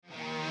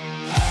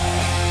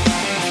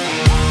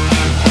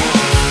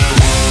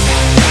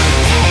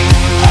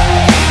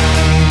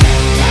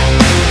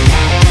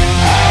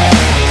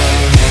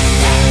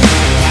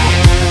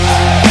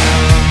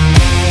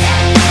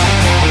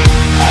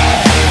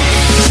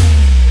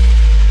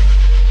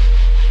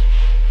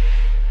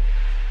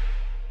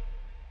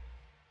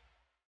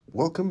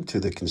Welcome to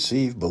the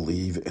Conceive,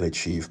 Believe, and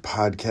Achieve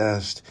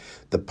podcast,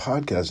 the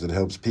podcast that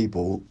helps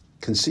people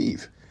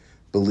conceive,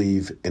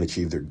 believe, and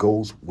achieve their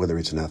goals, whether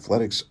it's in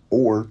athletics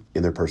or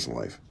in their personal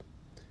life.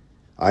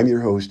 I'm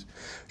your host,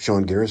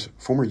 Sean Garris,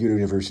 former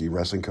university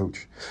wrestling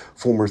coach,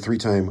 former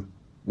three-time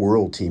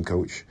world team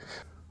coach.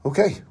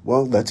 Okay,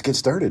 well, let's get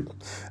started.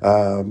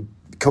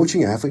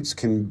 Coaching athletes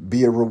can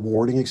be a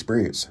rewarding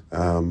experience,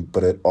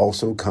 but it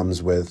also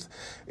comes with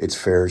its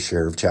fair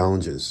share of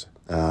challenges.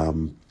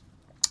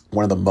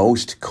 One of the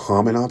most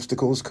common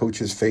obstacles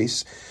coaches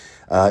face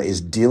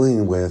is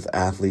dealing with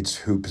athletes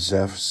who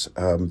possess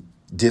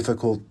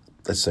difficult,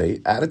 let's say,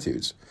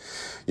 attitudes.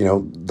 You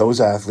know, these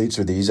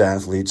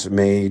athletes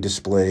may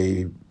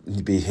display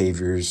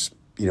behaviors,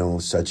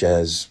 such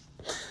as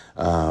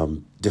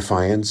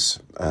defiance,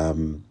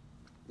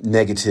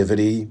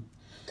 negativity,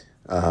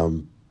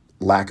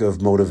 lack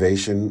of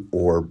motivation,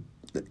 or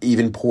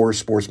even poor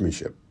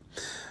sportsmanship.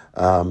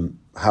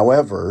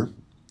 However,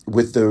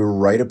 with the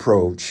right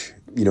approach,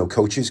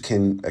 coaches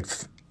can,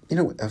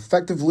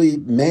 effectively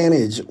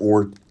manage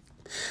or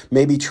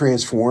maybe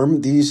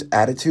transform these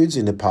attitudes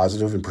into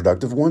positive and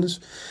productive ones.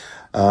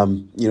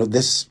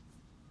 This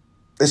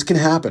can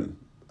happen.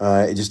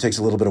 It just takes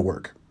a little bit of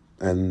work.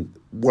 And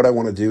what I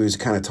want to do is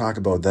kind of talk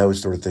about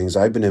those sort of things.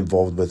 I've been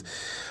involved with,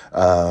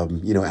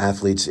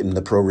 athletes in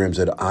the programs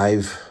that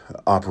I've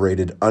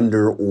operated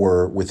under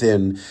or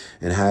within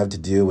and have to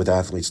deal with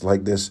athletes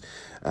like this.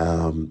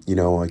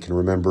 I can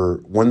remember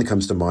one that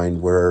comes to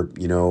mind where,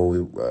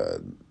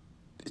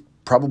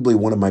 probably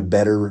one of my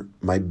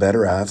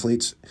better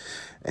athletes,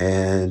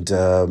 and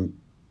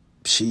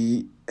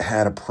she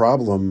had a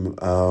problem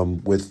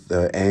with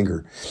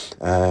anger,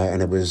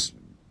 and it was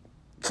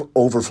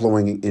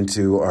overflowing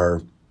into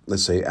our,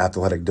 let's say,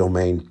 athletic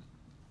domain.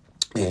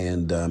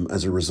 And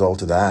as a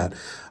result of that,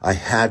 I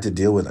had to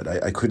deal with it.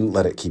 I couldn't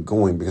let it keep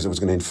going because it was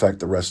going to infect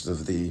the rest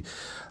of the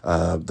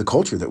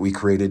culture that we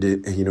created,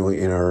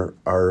 in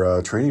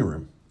our training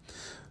room.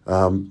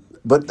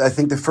 But I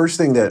think the first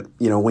thing that,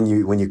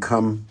 when you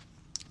come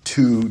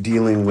to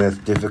dealing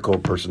with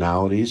difficult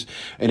personalities,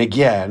 and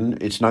again,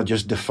 it's not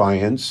just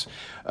defiance.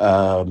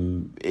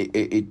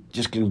 It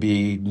just can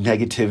be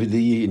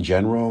negativity in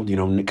general,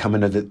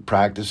 coming to the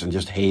practice and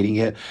just hating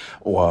it,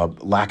 or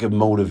lack of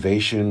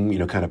motivation,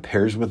 kind of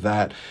pairs with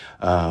that,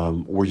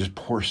 or just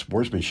poor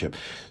sportsmanship.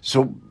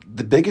 So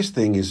the biggest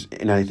thing is,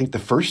 and I think the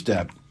first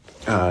step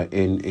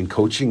in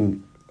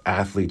coaching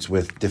athletes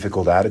with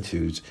difficult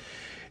attitudes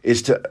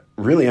is to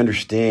really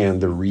understand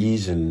the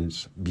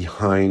reasons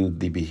behind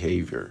the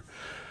behavior.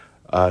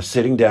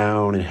 Sitting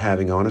down and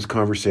having honest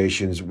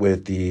conversations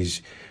with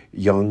these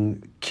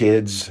young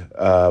kids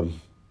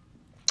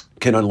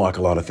can unlock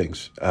a lot of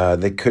things.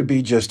 They could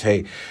be just,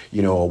 a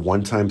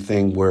one-time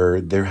thing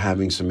where they're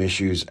having some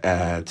issues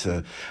at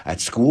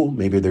school.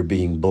 Maybe they're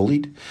being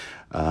bullied.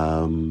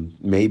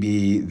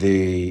 Maybe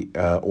they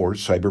or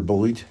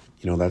cyberbullied.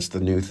 That's the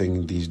new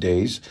thing these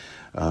days.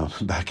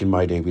 Back in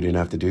my day, we didn't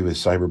have to do with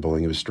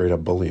cyberbullying. It was straight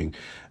up bullying.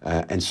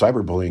 And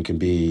cyberbullying can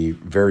be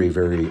very,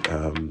 very,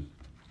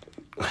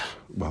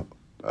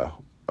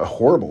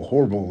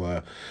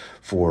 horrible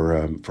for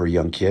a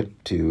young kid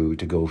to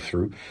go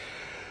through.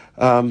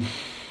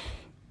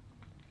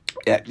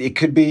 It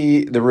could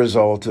be the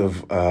result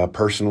of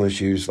personal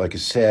issues. Like I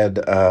said,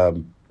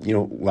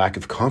 lack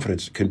of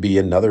confidence could be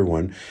another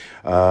one.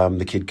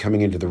 The kid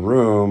coming into the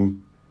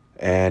room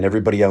and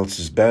everybody else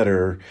is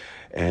better,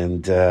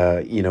 and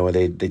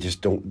they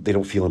just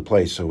don't feel in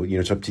place. So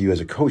it's up to you as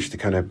a coach to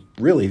kind of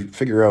really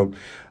figure out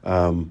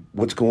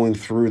what's going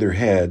through their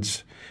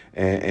heads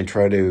and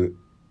try to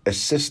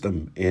assist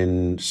them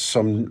in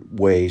some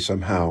way,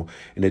 somehow,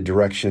 in a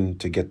direction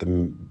to get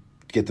them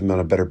on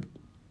a better,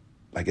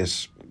 I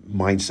guess,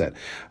 mindset.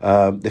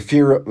 The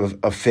fear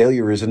of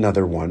failure is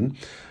another one.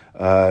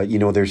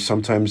 There's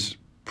sometimes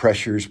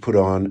pressures put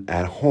on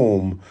at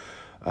home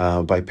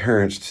by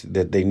parents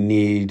that they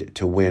need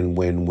to win.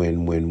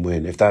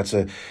 If that's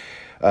a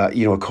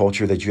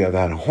culture that you have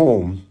at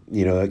home,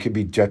 that could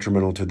be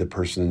detrimental to the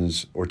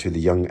person's or to the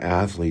young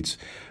athlete's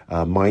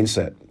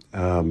mindset.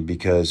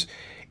 Because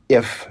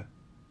if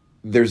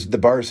there's the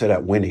bar is set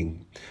at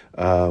winning,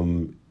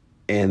 and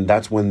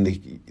that's when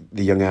the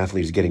young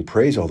athlete is getting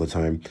praise all the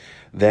time,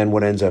 then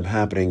what ends up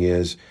happening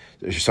is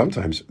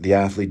sometimes the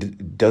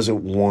athlete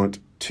doesn't want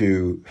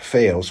to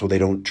fail, so they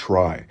don't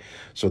try,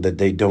 so that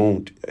they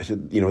don't,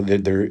 they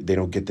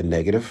don't get the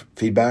negative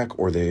feedback,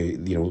 or they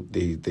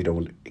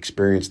don't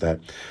experience that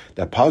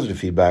positive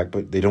feedback,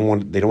 but they don't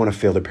want to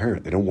fail their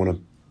parent. They don't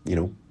want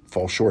to,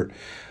 fall short.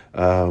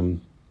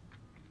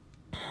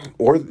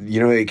 Or,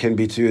 it can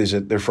be too, is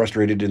that they're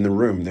frustrated in the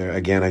room.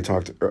 Again, I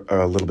talked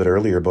a little bit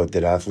earlier about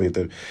that athlete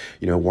that,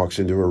 walks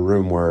into a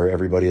room where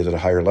everybody is at a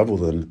higher level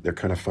than them. They're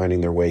kind of finding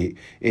their way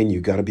in.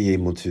 You got to be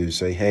able to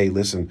say, hey,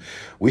 listen,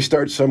 we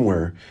start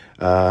somewhere,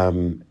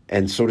 and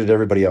so did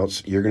everybody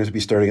else. You're going to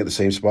be starting at the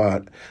same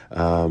spot,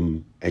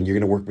 and you're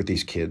going to work with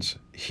these kids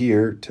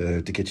here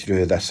to get you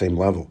to that same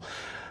level.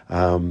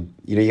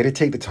 You got to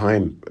take the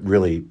time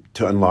really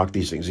to unlock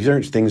these things. These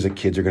aren't things that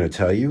kids are going to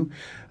tell you.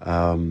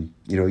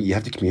 You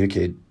have to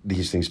communicate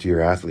these things to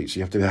your athletes.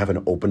 You have to have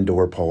an open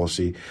door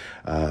policy,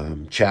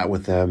 chat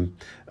with them,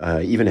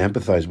 even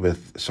empathize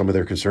with some of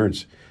their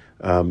concerns.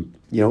 And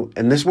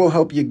this will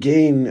help you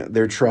gain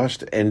their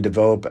trust and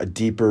develop a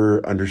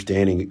deeper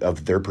understanding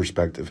of their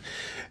perspective.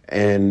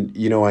 And,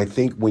 I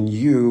think when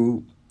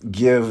you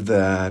give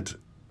that,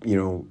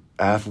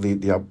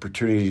 athlete the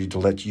opportunity to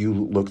let you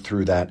look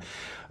through that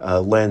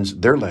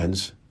their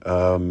lens,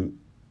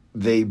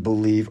 they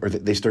believe, or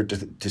they start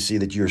to see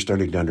that you're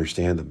starting to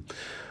understand them.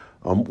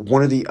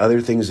 One of the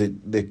other things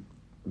that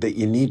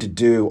you need to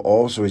do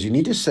also is you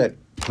need to set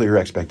clear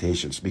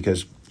expectations,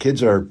 because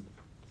kids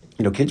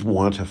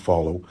want to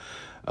follow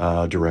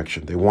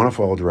direction. They want to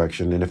follow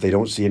direction, and if they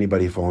don't see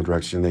anybody following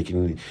direction, they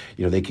can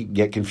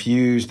get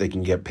confused, they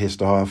can get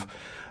pissed off,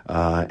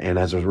 and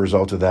as a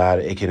result of that,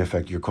 it can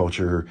affect your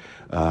culture,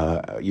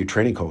 your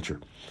training culture.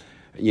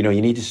 You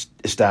need to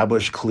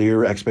establish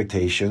clear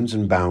expectations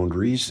and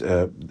boundaries.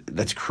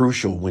 That's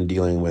crucial when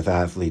dealing with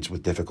athletes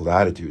with difficult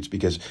attitudes,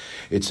 because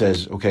it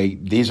says, okay,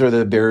 these are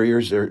the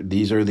barriers, or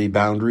these are the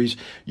boundaries.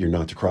 You're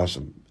not to cross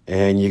them.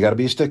 And you got to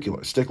be a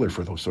stickler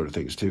for those sort of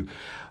things too.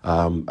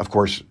 Of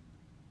course,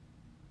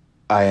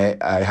 I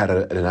had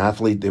an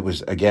athlete that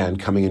was, again,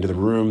 coming into the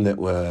room that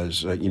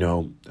was,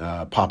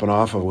 popping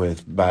off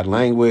with bad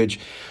language,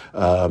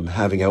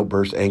 having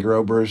anger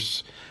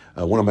outbursts.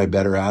 One of my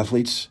better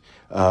athletes.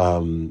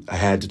 I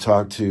had to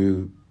talk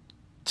to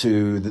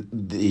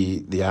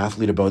the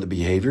athlete about the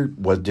behavior.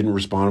 Didn't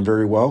respond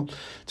very well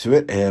to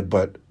it.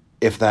 But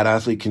if that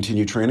athlete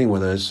continued training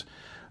with us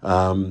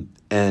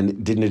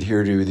and didn't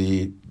adhere to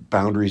the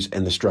boundaries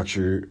and the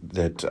structure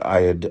that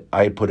I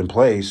had put in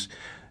place,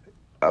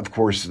 of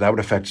course, that would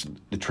affect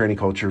the training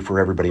culture for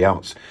everybody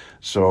else.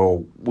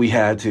 So we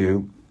had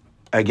to,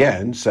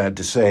 again, sad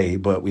to say,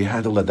 but we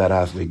had to let that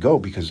athlete go,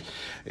 because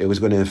it was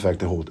going to infect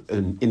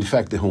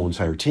the whole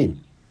entire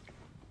team.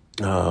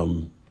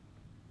 And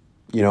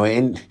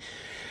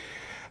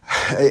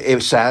it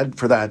was sad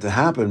for that to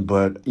happen,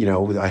 but,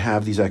 I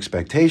have these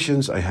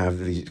expectations, I have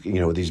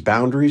these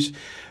boundaries.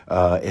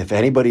 If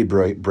anybody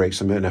breaks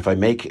them, and if I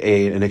make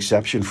an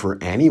exception for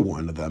any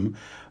one of them,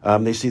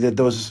 they see that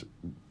those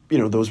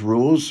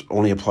rules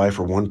only apply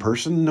for one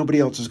person. Nobody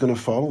else is going to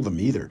follow them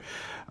either.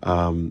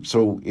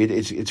 So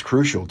it's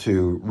crucial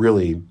to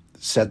really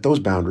set those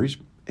boundaries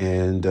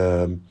and,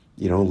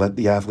 let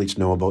the athletes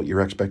know about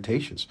your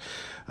expectations,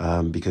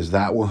 because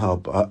that will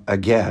help,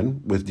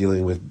 again, with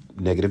dealing with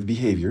negative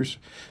behaviors,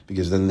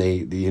 because then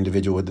the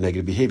individual with the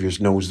negative behaviors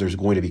knows there's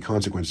going to be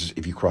consequences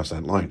if you cross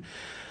that line.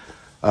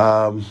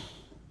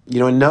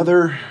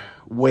 Another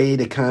way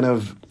to kind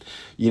of,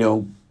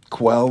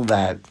 quell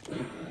that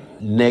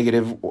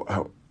negative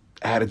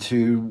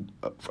attitude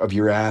of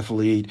your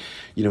athlete,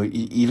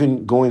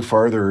 even going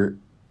farther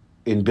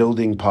in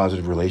building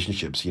positive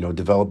relationships,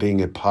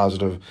 developing a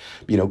positive,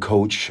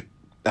 coach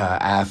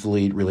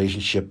athlete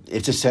relationship.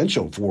 It's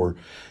essential for,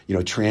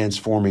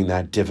 transforming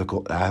that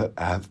difficult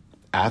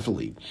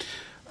athlete.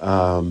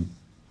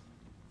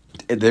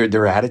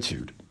 Their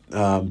attitude,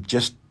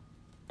 just,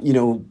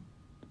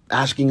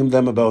 asking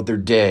them about their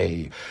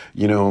day,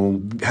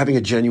 having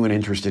a genuine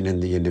interest in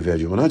the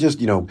individual, not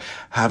just,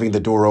 having the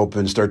door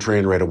open, start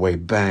training right away,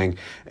 bang,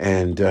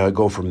 and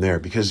go from there,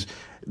 because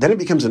then it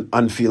becomes an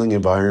unfeeling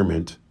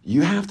environment.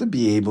 You have to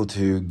be able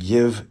to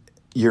give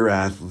your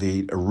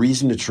athlete a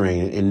reason to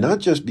train, and not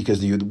just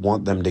because you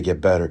want them to get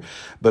better,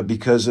 but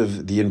because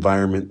of the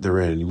environment they're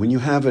in. When you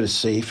have a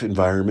safe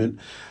environment,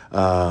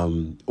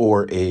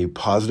 or a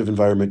positive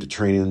environment to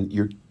train in,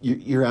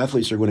 your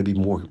athletes are going to be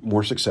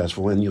more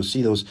successful, and you'll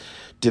see those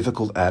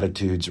difficult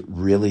attitudes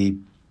really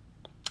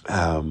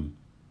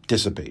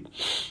dissipate.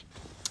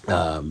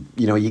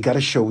 You got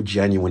to show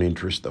genuine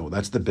interest, though.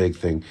 That's the big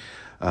thing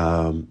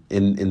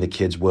in the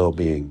kids'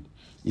 well-being.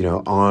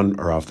 On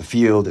or off the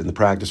field, in the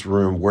practice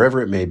room,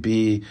 wherever it may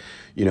be.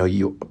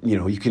 You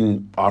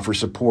can offer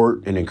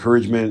support and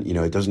encouragement.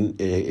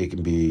 It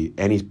can be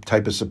any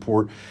type of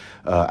support,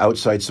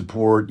 outside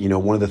support.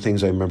 One of the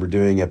things I remember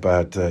doing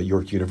at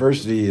York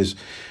University is,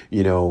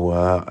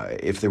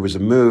 if there was a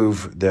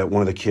move that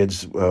one of the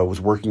kids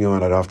was working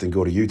on, I'd often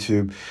go to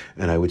YouTube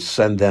and I would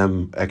send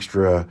them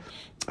extra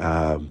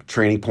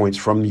training points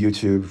from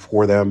YouTube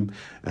for them.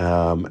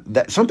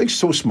 That something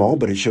so small,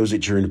 but it shows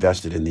that you're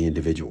invested in the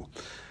individual.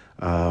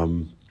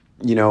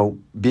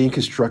 Being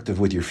constructive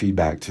with your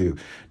feedback too.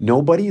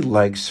 Nobody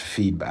likes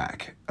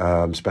feedback,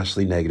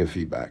 especially negative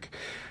feedback.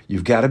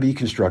 You've got to be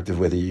constructive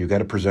with it. You've got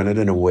to present it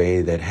in a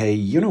way that, hey,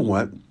 you know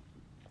what?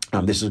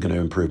 This is going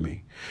to improve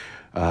me.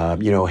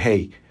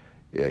 Hey,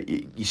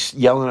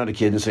 yelling at a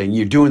kid and saying,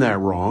 you're doing that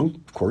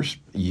wrong. Of course,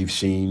 you've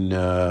seen,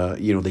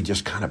 they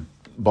just kind of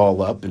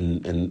ball up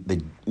and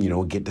they,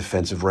 get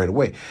defensive right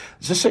away.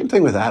 It's the same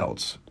thing with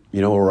adults,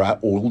 or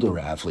older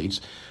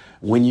athletes.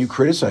 When you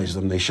criticize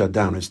them, they shut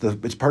down.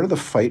 It's part of the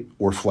fight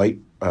or flight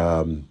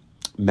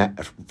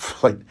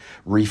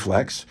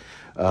reflex.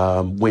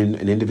 When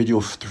an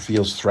individual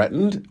feels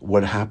threatened,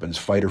 what happens?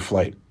 Fight or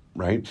flight.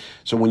 right?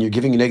 So when you're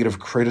giving negative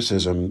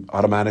criticism,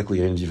 automatically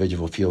an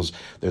individual feels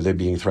that they're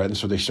being threatened,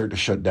 so they start to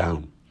shut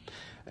down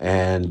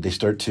and they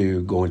start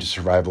to go into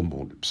survival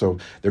mode. So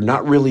they're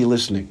not really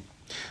listening.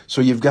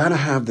 So you've got to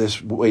have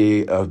this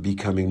way of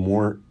becoming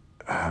more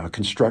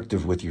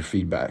constructive with your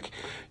feedback,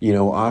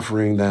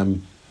 offering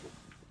them,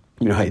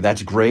 hey,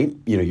 that's great.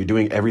 You're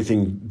doing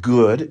everything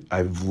good.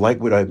 I like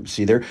what I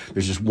see there.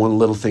 There's just one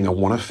little thing I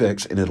want to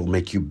fix, and it'll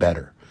make you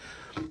better.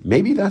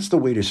 Maybe that's the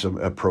way to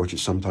approach it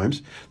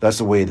sometimes. That's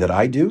the way that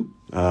I do,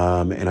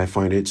 and I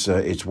find it's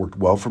worked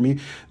well for me.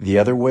 The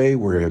other way,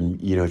 where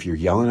if you're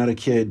yelling at a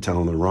kid,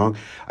 telling them wrong,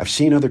 I've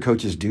seen other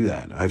coaches do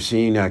that. I've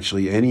seen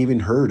actually, and even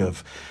heard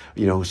of,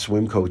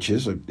 swim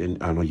coaches, and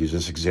I'll use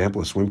this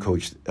example, a swim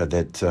coach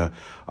that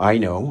I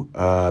know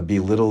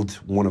belittled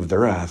one of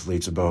their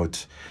athletes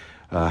about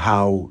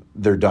how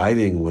their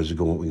diving was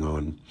going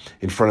on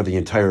in front of the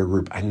entire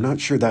group. I'm not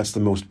sure that's the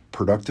most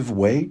productive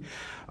way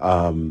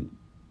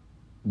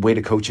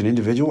to coach an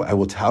individual. I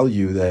will tell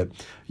you that,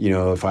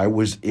 if I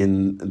was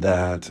in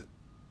that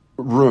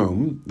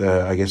room,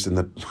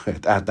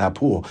 at that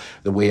pool,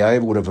 the way I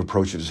would have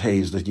approached it is, hey,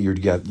 is that you're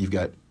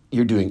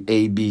doing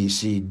A, B,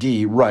 C,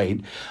 D,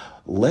 right?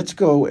 Let's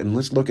go and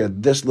let's look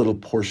at this little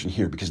portion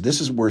here, because this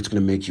is where it's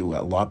going to make you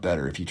a lot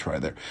better if you try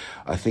there.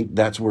 I think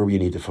that's where we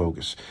need to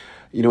focus.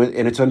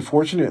 And it's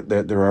unfortunate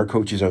that there are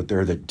coaches out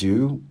there that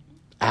do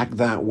act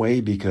that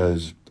way,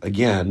 because,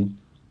 again,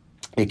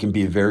 it can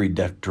be very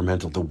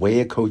detrimental. The way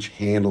a coach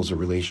handles a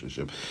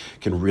relationship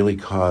can really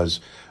cause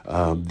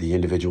the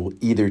individual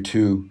either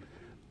to,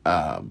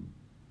 their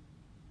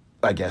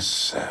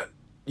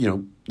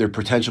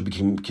potential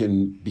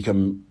can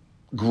become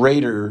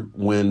greater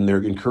when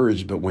they're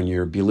encouraged, but when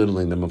you're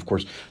belittling them, of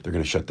course, they're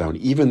going to shut down.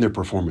 Even their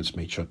performance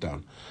may shut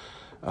down.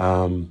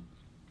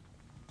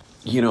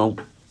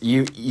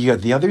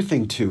 The other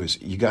thing too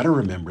is you got to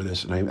remember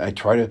this, and I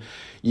try to.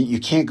 You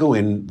can't go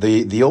in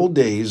the old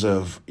days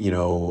of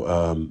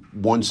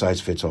one size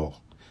fits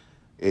all.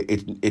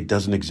 It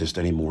doesn't exist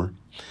anymore.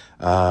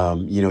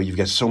 You've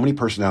got so many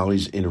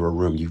personalities in a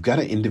room. You've got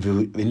to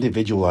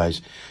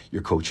individualize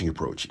your coaching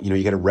approach.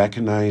 You got to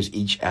recognize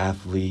each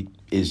athlete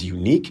is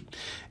unique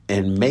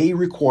and may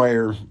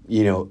require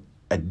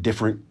a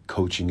different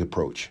coaching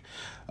approach,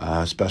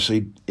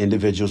 especially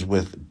individuals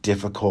with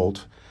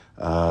difficult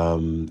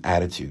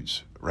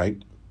attitudes,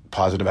 right?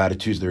 Positive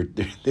attitudes,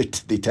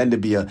 they tend to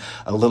be a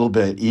little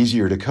bit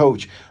easier to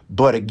coach.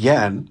 But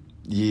again,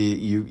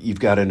 you've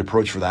got an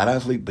approach for that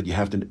athlete, but you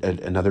have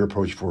another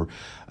approach for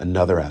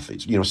another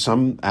athlete.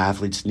 Some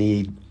athletes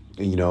need,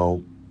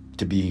 to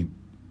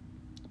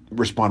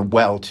respond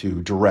well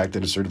to direct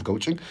and assertive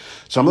coaching.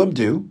 Some of them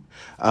do,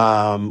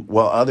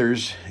 while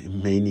others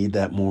may need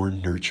that more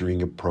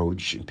nurturing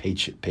approach and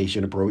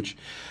patient approach.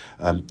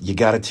 You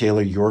got to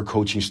tailor your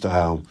coaching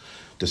style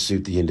to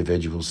suit the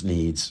individual's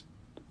needs.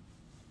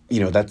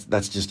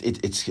 That's just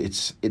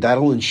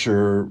that'll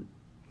ensure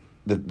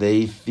that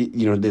they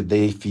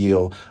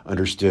feel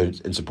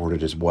understood and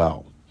supported as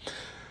well.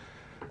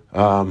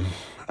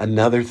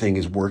 Another thing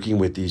is working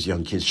with these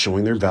young kids,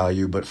 showing their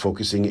value, but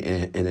focusing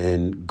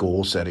in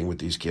goal setting with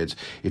these kids.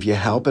 If you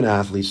help an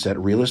athlete set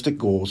realistic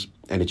goals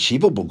and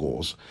achievable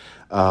goals,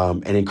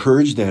 and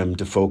encourage them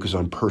to focus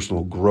on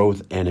personal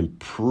growth and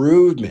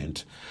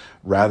improvement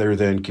rather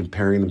than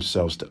comparing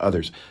themselves to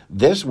others.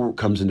 This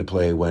comes into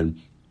play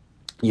when,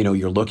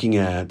 you're looking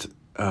at,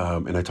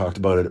 and I talked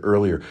about it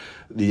earlier,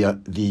 the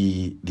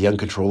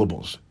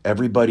uncontrollables.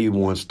 Everybody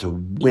wants to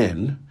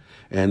win,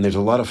 and there's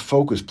a lot of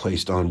focus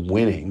placed on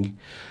winning.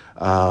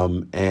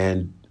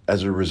 And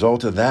as a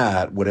result of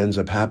that, what ends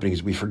up happening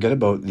is we forget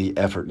about the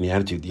effort and the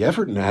attitude. The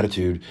effort and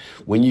attitude,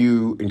 when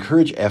you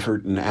encourage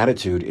effort and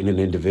attitude in an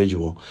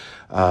individual,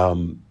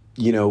 the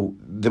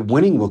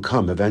winning will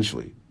come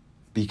eventually,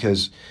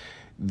 because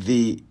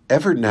the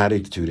effort and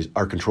attitude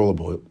are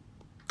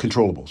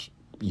controllables.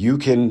 You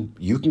can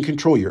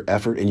control your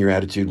effort and your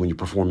attitude when you're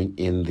performing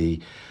in the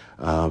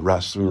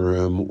wrestling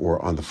room or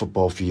on the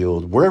football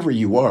field, wherever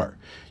you are.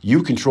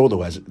 You control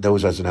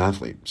those as an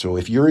athlete. So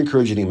if you're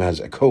encouraging him as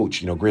a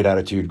coach, great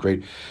attitude,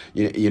 great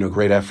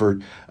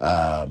effort,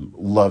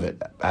 love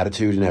it,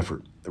 attitude and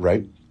effort,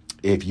 right?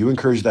 If you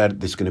encourage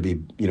that, it's going to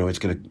be, it's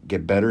going to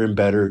get better and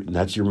better, and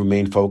that's your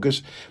main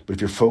focus. But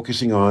if you're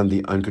focusing on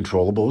the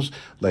uncontrollables,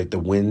 like the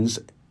wins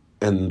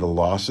and the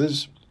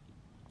losses,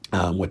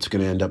 what's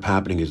going to end up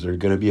happening is they're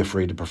going to be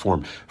afraid to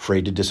perform,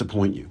 afraid to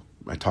disappoint you.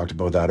 I talked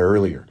about that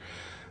earlier.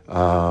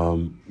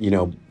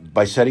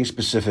 By setting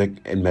specific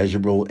and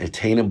measurable,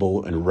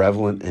 attainable, and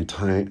relevant and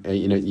time,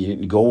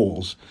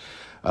 goals,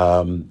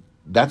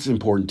 that's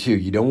important too.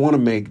 You don't want to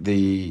make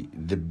the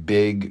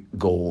big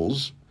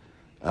goals,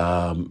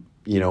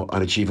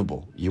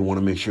 unachievable. You want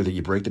to make sure that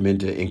you break them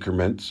into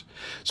increments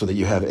so that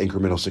you have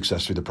incremental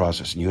success through the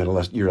process. And you got to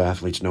let your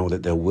athletes know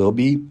that there will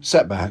be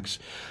setbacks,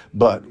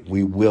 but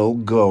we will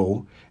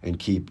go and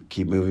keep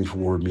moving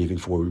forward.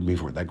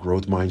 That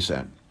growth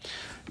mindset,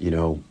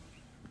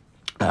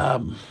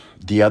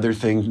 the other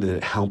thing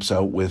that helps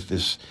out with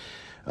this,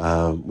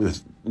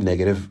 with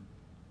negative,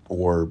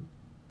 or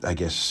I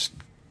guess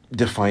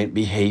defiant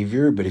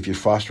behavior, but if you're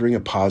fostering a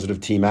positive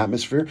team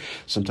atmosphere,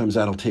 sometimes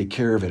that'll take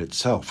care of it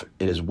itself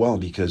as well,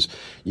 because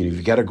if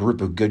you've got a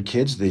group of good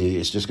kids,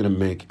 it's just going to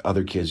make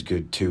other kids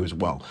good too as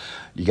well.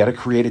 You got to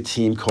create a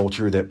team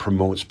culture that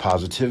promotes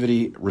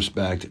positivity,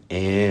 respect,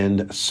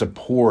 and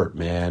support,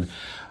 man.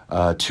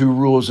 2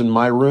 rules in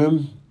my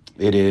room.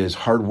 It is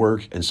hard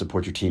work and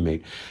support your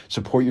teammate.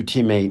 Support your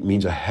teammate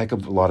means a heck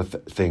of a lot of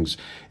things.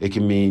 It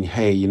can mean,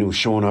 hey,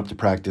 showing up to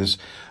practice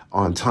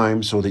on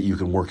time so that you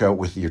can work out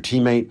with your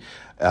teammate.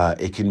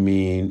 It can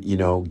mean,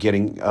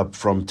 getting up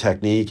from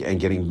technique and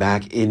getting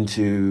back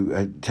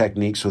into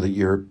technique so that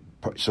your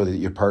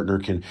partner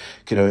can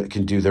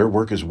do their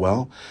work as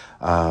well.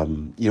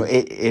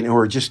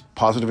 Or just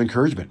positive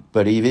encouragement.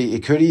 But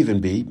it could even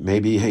be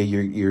maybe, hey,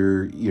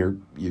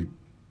 you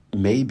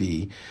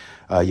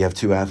have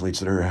 2 athletes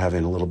that are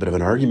having a little bit of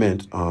an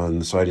argument on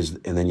the side,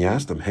 and then you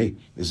ask them, hey,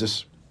 is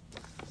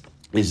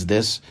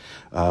this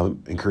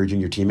encouraging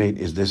your teammate?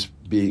 Is this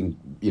being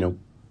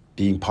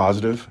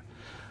positive?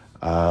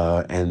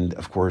 And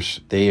of course,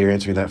 they are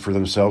answering that for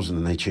themselves, and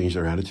then they change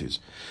their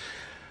attitudes.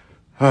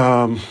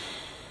 Trying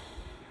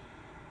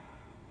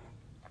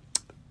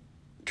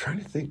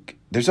to think.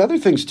 There's other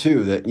things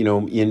too that,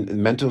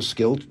 in mental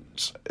skills,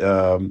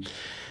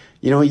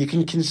 you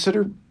can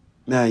consider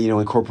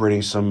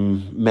incorporating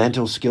some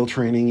mental skill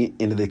training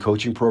into the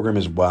coaching program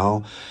as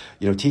well.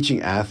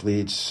 Teaching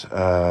athletes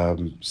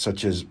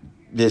such as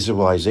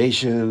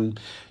visualization,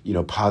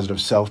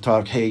 positive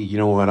self-talk. Hey, you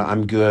know what?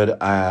 I'm good.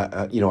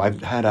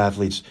 I've had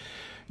athletes,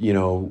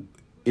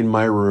 in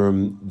my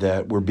room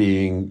that were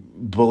being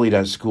bullied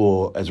at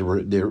school as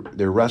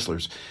they're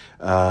wrestlers,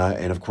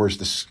 and of course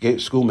the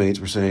schoolmates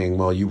were saying,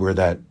 "Well, you wear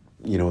that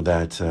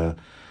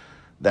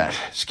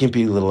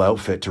skimpy little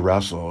outfit to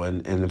wrestle,"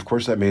 and of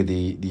course that made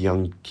the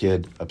young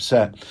kid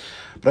upset.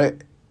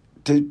 But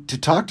to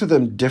talk to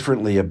them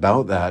differently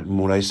about that, and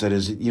what I said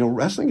is,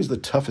 wrestling is the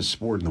toughest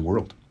sport in the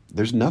world.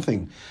 There's no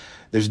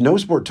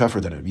sport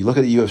tougher than it. You look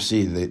at the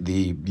UFC.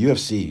 The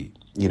UFC,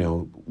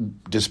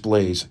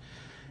 displays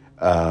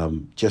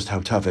just how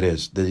tough it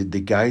is.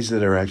 The guys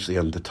that are actually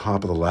on the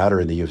top of the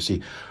ladder in the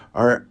UFC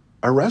are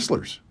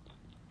wrestlers.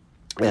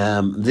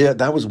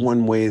 That was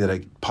one way that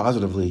I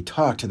positively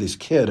talked to this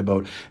kid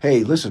about,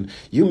 hey, listen,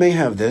 you may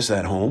have this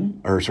at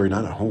home, or sorry,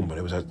 not at home, but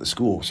it was at the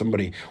school.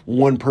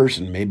 One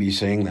person may be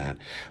saying that,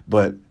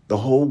 but the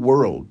whole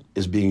world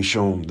is being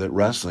shown that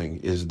wrestling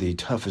is the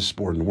toughest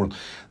sport in the world.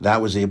 That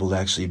was able to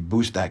actually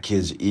boost that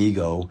kid's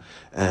ego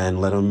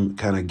and let him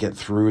kind of get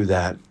through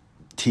that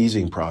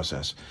teasing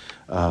process.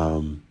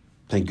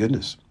 Thank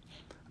goodness.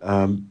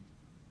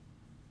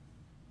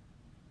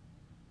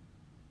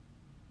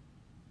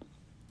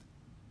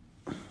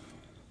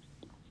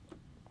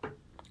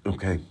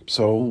 Okay,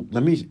 so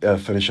let me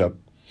finish up.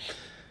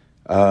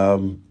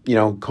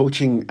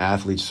 Coaching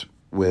athletes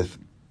with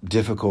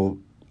difficult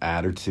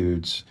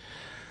attitudes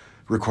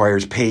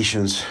requires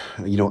patience,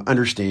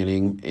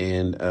 understanding,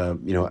 and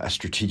a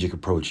strategic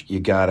approach. You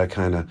gotta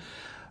kind of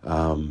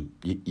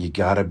you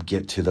gotta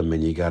get to them,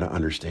 and you gotta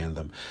understand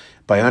them.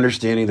 By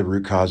understanding the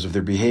root cause of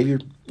their behavior,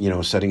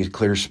 setting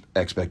clear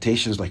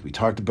expectations like we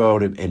talked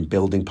about, and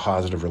building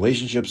positive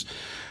relationships,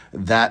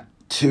 that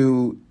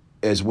too,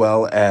 as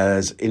well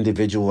as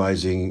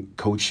individualizing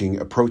coaching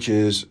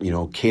approaches,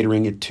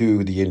 catering it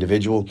to the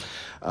individual,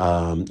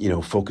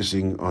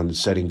 focusing on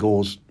setting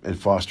goals and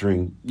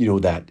fostering,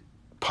 that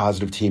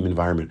positive team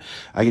environment.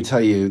 I can tell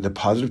you the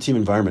positive team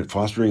environment,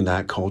 fostering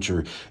that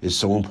culture is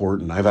so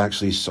important. I've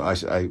actually,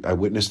 I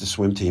witnessed the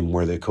swim team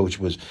where the coach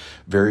was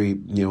very,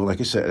 like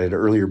I said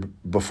earlier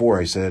before,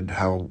 I said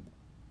how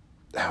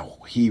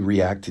he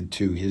reacted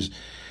to his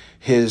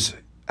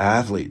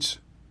athletes.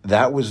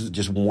 That was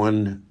just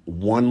one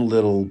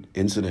little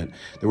incident.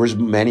 There was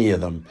many of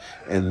them,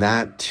 and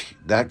that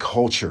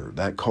culture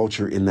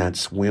in that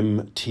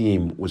swim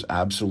team was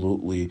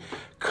absolutely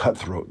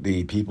cutthroat.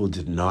 The people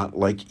did not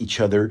like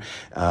each other.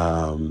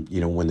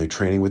 When they're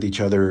training with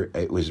each other,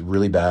 it was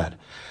really bad,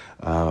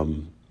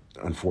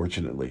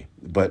 unfortunately.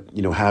 But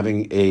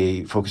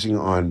focusing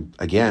on,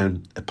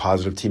 again, a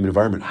positive team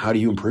environment. How do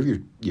you improve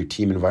your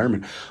team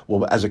environment?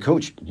 Well, as a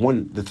coach,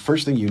 the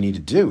first thing you need to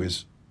do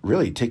is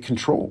really take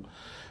control.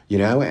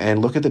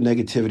 And look at the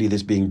negativity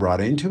that's being brought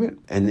into it.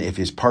 And if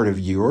it's part of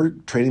your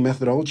training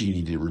methodology, you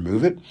need to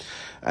remove it.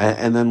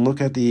 And then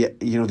look at the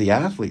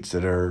athletes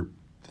that are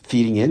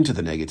feeding into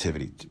the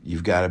negativity.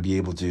 You've got to be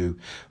able to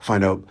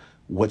find out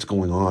what's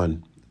going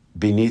on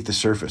beneath the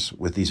surface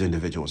with these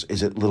individuals.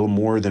 Is it little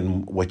more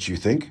than what you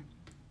think?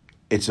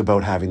 It's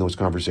about having those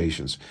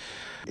conversations.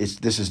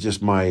 This is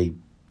just my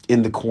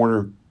in the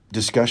corner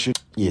discussion.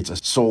 It's a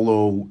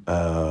solo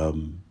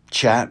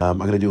chat. I'm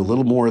going to do a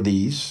little more of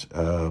these.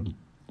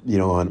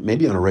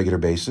 Maybe on a regular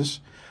basis,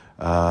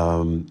 but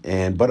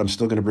I'm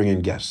still going to bring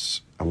in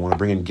guests. I want to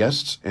bring in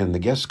guests, and the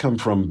guests come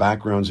from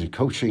backgrounds in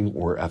coaching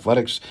or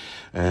athletics,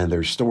 and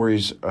their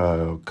stories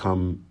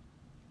come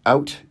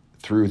out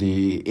through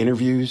the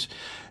interviews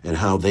and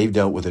how they've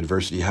dealt with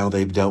adversity, how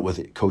they've dealt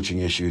with coaching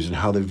issues, and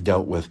how they've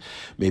dealt with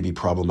maybe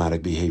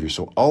problematic behavior.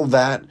 So all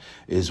that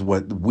is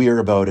what we're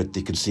about at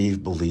the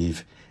Conceive,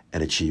 Believe,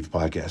 and Achieve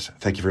podcast.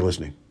 Thank you for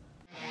listening.